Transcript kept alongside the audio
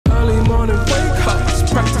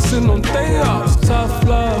flexing on day offs. Tough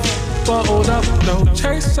love, bottled up, no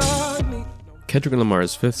chaser. Kendrick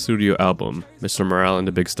Lamar's fifth studio album, Mr. Morale and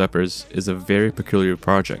the Big Steppers, is a very peculiar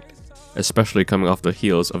project, especially coming off the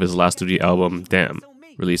heels of his last studio album, Damn,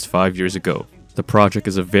 released 5 years ago. The project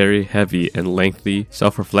is a very heavy and lengthy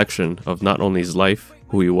self-reflection of not only his life,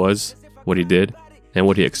 who he was, what he did, and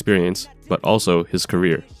what he experienced, but also his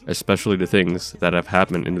career, especially the things that have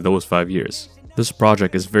happened in those 5 years. This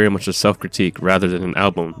project is very much a self-critique rather than an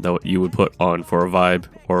album that you would put on for a vibe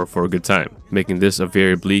or for a good time, making this a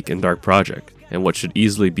very bleak and dark project, and what should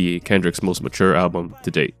easily be Kendrick's most mature album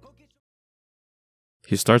to date.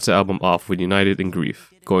 He starts the album off with United in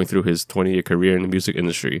Grief, going through his 20-year career in the music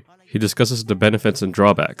industry. He discusses the benefits and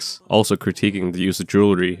drawbacks, also critiquing the use of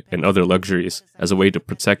jewelry and other luxuries as a way to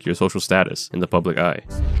protect your social status in the public eye.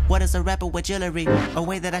 What is a rapper with jewelry? A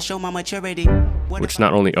way that I show my maturity. Which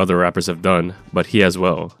not only other rappers have done, but he as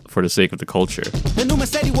well, for the sake of the culture. The new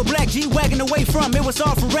Mercedes with black G-Wagon away from. It was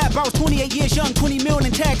all for rap. I was 28 years young, 20 million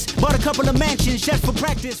in tax. Bought a couple of mansions just for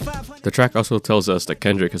practice. The track also tells us that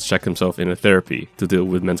Kendrick has checked himself into therapy to deal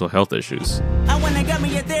with mental health issues. I went and got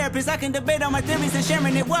me a therapist. I can debate on my theories and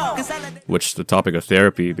sharing it well. Which the topic of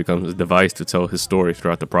therapy becomes a device to tell his story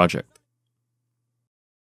throughout the project.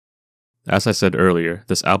 As I said earlier,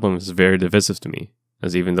 this album is very divisive to me,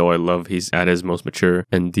 as even though I love he's at his most mature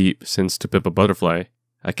and deep since To Pimp a Butterfly,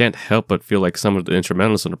 I can't help but feel like some of the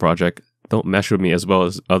instrumentals on the project don't mesh with me as well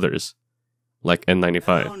as others, like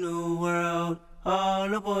N95. New world, all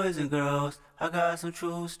the boys and girls, I got some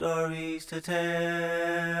true stories to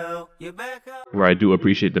tell. You're back up. Where I do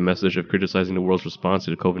appreciate the message of criticizing the world's response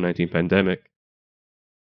to the COVID-19 pandemic.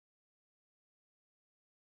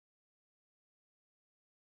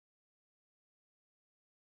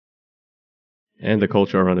 And the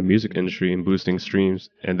culture around the music industry and boosting streams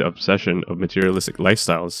and the obsession of materialistic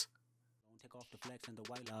lifestyles.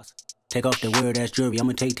 Take off the weird ass jewelry,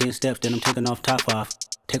 I'ma take 10 steps, then I'm taking off top off.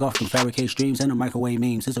 Take off them fabricate streams and the microwave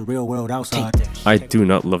memes, it's a real world outside. I do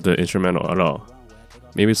not love the instrumental at all.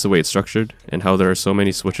 Maybe it's the way it's structured, and how there are so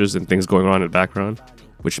many switches and things going on in the background,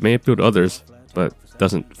 which may appeal to others, but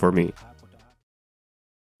doesn't for me.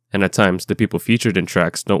 And at times, the people featured in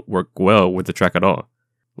tracks don't work well with the track at all.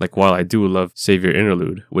 Like while I do love Savior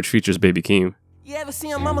Interlude, which features Baby Keem. You ever see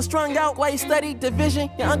your mama strung out while you studied division?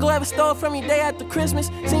 Your uncle ever stole from you day after Christmas?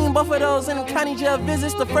 Seen both of those in the county jail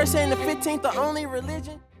visits, the first and the 15th, the only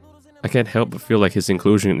religion? I can't help but feel like his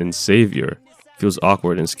inclusion in Savior feels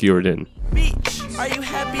awkward and skewered in. Beach, are you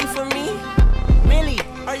happy for me? Millie,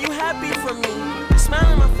 are you happy for me? You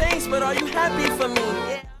smile in my face, but are you happy for me?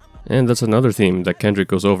 Yeah. And that's another theme that Kendrick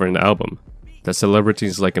goes over in the album, that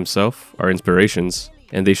celebrities like himself are inspirations,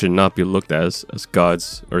 and they should not be looked at as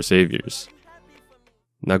gods or saviors.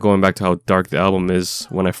 Now going back to how dark the album is,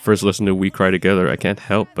 when I first listened to We Cry Together, I can't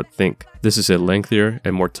help but think this is a lengthier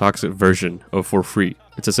and more toxic version of For Free.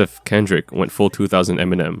 It's as if Kendrick went full 2000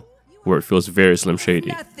 Eminem, where it feels very Slim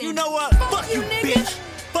Shady. You know what? Fuck you, bitch.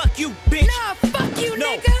 Fuck you, bitch. Nah, fuck you,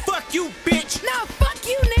 nigga. Fuck you, bitch. Nah, fuck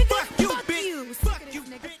you, nigga. Fuck you, Fuck bitch. you. Fuck you,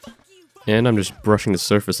 bitch. And I'm just brushing the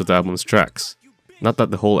surface of the album's tracks. Not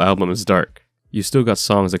that the whole album is dark. You still got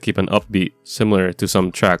songs that keep an upbeat, similar to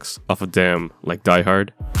some tracks off of Damn, like Die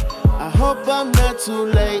Hard. I hope I'm not too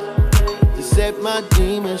late to set my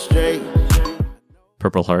demons straight.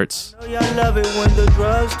 Purple Hearts. Y'all love it when the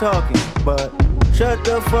drugs talking, but shut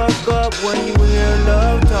the fuck up when you hear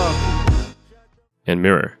love talking. And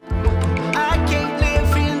Mirror. I can't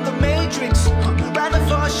live in the matrix, rather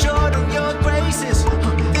fall short of your graces.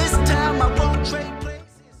 This time I won't trade places.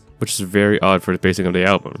 Which is very odd for the pacing of the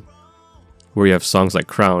album, where you have songs like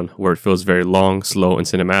Crown, where it feels very long, slow, and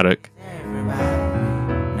cinematic.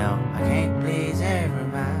 Everybody, no, I can't please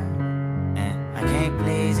everybody, and I can't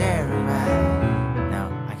please everybody,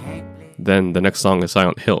 no, I can't please. Then the next song is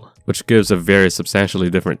Silent Hill, which gives a very substantially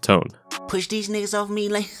different tone. Push these niggas off me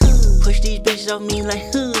like, push these bitches off me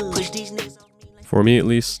like, push these niggas off me like. For me at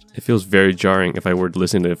least, it feels very jarring if I were to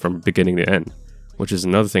listen to it from beginning to end, which is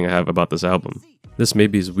another thing I have about this album. This may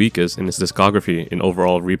be his weakest in his discography in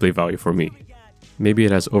overall replay value for me. Maybe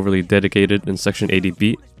it has overly dedicated and Section 80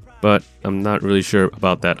 beat, but I'm not really sure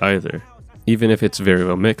about that either. Even if it's very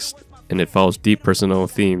well mixed, and it follows deep personal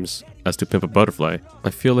themes as To Pimp a Butterfly, I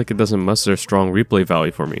feel like it doesn't muster strong replay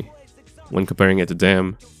value for me, when comparing it to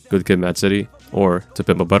Damn, Good Kid Mad City, or To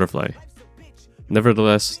Pimp a Butterfly.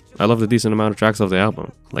 Nevertheless, I love the decent amount of tracks of the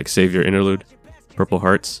album, like Savior Interlude, Purple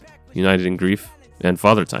Hearts, United in Grief, and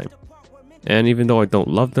Father Time. And even though I don't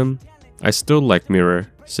love them, I still like Mirror,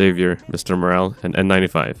 Savior, Mr. Morale, and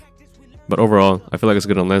N95. But overall, I feel like it's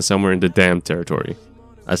gonna land somewhere in the Damn territory.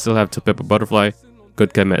 I still have To Pimp a Butterfly,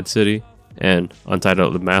 Good Kid Mad City, and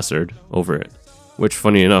Untitled Mastered over it. Which,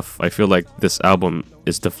 funny enough, I feel like this album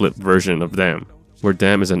is the flip version of Damn, where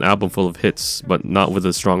Damn is an album full of hits, but not with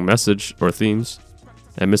a strong message or themes.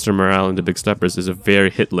 And Mr. Morale and the Big Steppers is a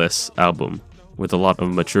very hitless album, with a lot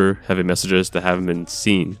of mature, heavy messages that haven't been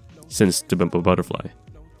seen since To Pimp a Butterfly.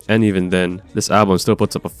 And even then, this album still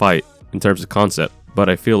puts up a fight in terms of concept, but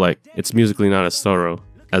I feel like it's musically not as thorough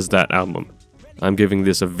as that album. I'm giving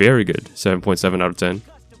this a very good 7.7 out of 10.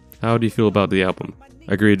 How do you feel about the album?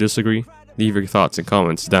 Agree or disagree? Leave your thoughts and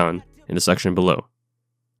comments down in the section below.